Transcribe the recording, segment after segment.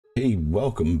Hey,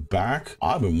 welcome back.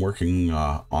 I've been working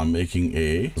on making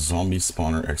a zombie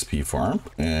spawner XP farm,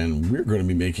 and we're going to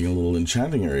be making a little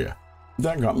enchanting area.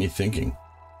 That got me thinking.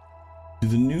 Do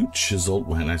the new chiseled,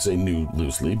 when I say new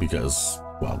loosely because,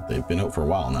 well, they've been out for a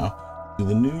while now, do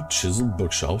the new chiseled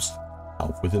bookshelves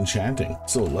help with enchanting?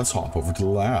 So let's hop over to the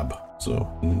lab.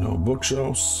 So, no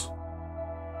bookshelves.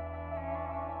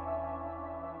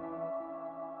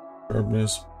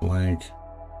 Sharpness, blank,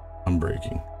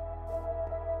 unbreaking.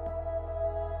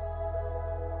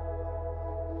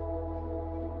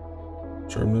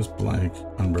 Sharpness, blank,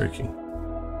 unbreaking.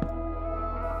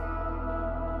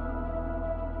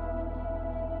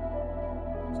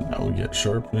 So now we get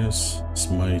sharpness,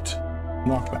 smite,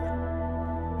 knockback.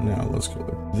 Now let's go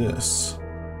with this.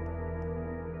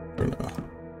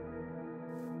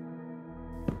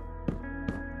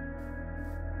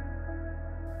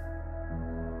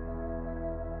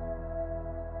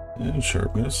 And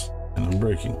sharpness, and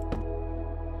unbreaking.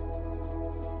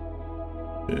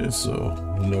 Okay, so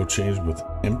no change with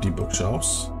empty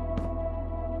bookshelves.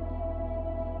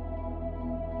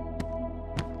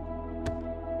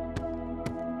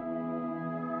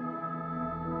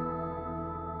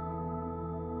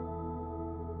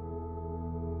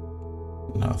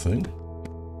 Nothing.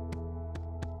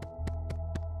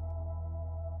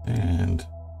 And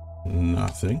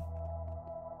nothing.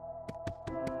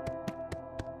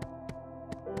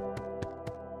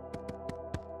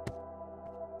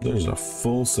 There's a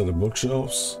full set of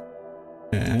bookshelves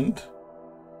and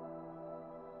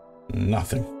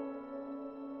nothing.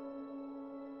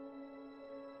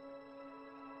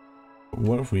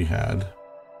 What if we had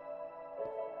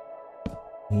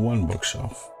one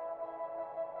bookshelf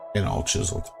and all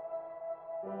chiseled?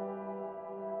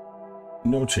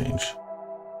 No change.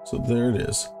 So there it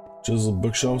is. Chiseled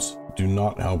bookshelves do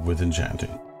not help with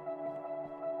enchanting.